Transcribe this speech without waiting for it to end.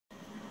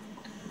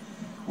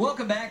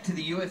Welcome back to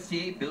the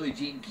USTA Billie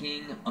Jean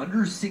King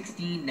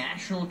Under-16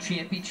 National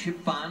Championship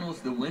Finals.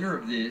 The winner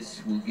of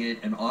this will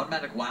get an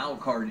automatic wild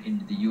card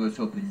into the U.S.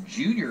 Open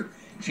Junior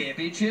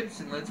Championships.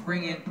 And let's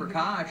bring in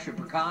Prakash. And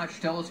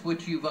Prakash, tell us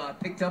what you've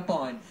picked up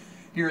on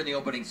here in the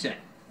opening set.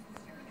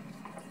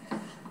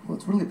 Well,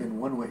 it's really been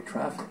one-way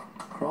traffic.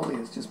 Crawley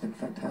has just been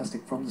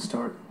fantastic from the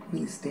start,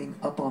 really staying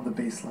up on the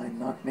baseline,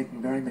 not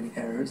making very many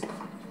errors.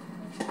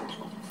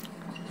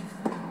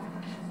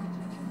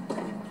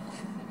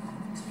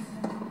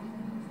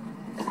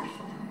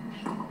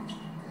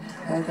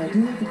 And I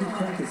do have to give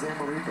credit to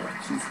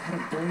Zamarripi. She's had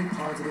a very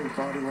positive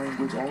body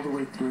language all the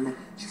way through.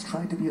 She's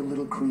trying to be a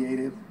little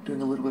creative,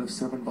 doing a little bit of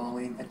serve and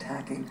volleying,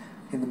 attacking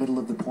in the middle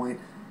of the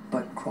point.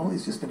 But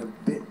Crawley's just been a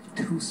bit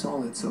too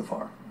solid so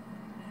far.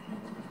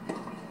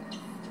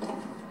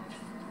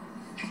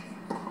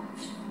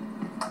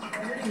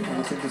 And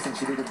it's interesting,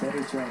 she did a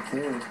better job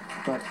there,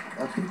 but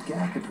a big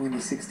gap between the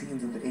 16s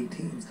and the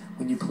 18s.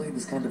 When you play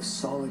this kind of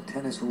solid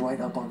tennis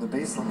right up on the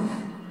baseline,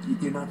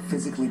 you're not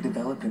physically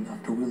developed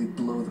enough to really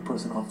blow the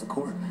person off the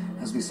court,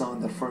 as we saw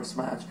in the first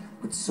match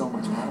with so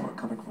much power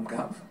coming from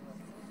Gav.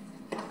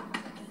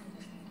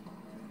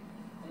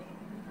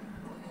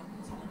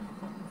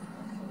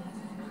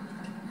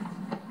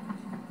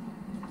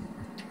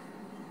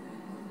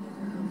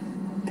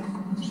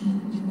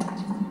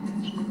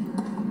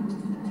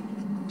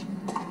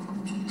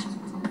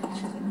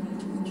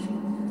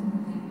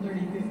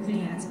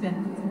 It's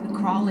been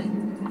Crawley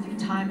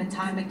time and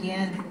time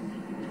again,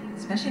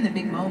 especially in the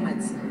big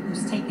moments,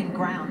 who's taken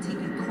ground,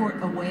 taking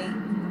court away.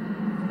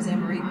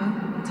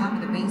 Zamarripi, top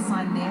of the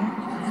baseline there,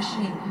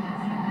 pushing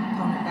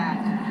opponent back.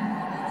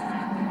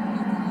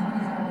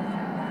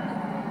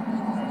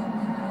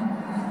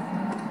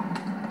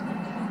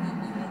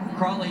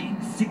 Crawley,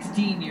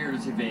 16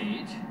 years of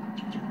age.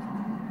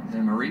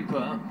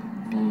 Zamarripi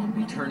will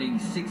be turning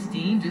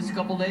 16 just a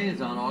couple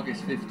days on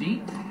August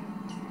 15th.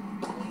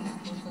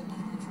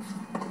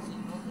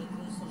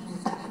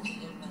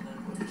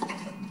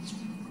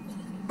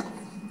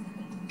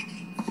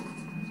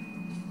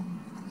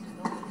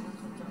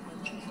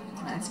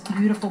 That's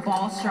beautiful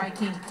ball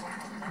striking,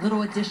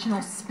 little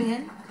additional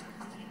spin,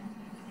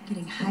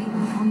 getting height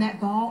on that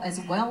ball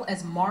as well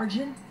as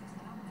margin,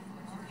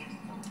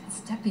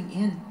 stepping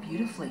in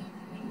beautifully.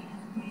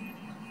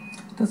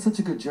 Does such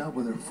a good job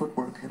with her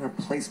footwork and her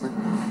placement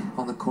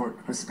on the court.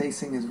 Her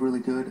spacing is really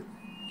good.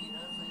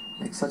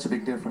 Makes such a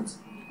big difference.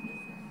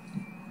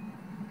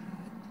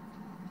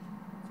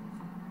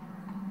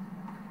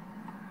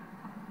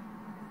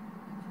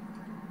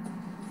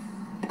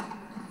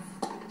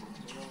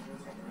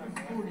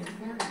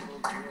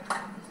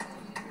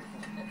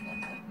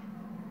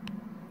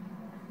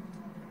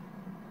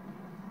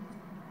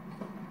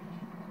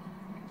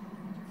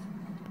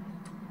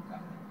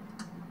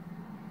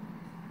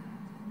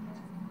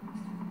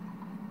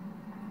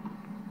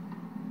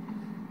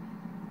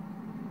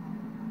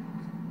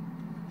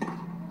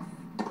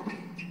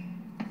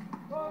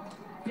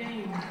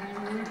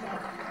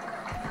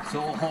 So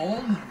a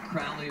hold.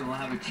 Crowley will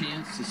have a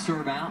chance to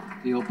serve out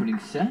the opening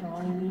set.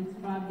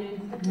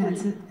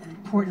 That's an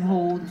important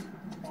hold.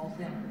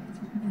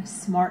 A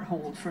smart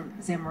hold from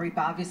Zamarripi,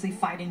 obviously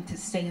fighting to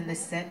stay in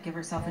this set, give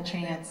herself a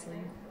chance,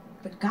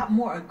 but got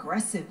more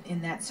aggressive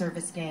in that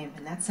service game,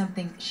 and that's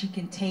something she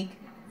can take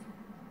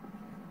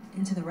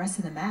into the rest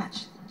of the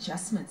match.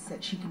 Adjustments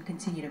that she can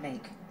continue to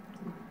make.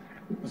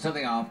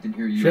 Something I often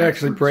hear you. She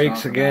actually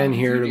breaks again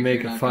here to make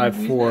it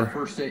 5-4.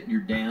 First set,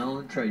 you're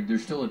down.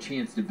 There's still a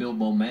chance to build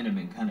momentum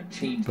and kind of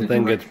change. But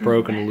then gets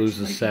broken and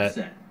loses set.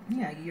 set.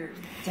 Yeah, you're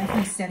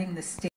definitely setting the stage.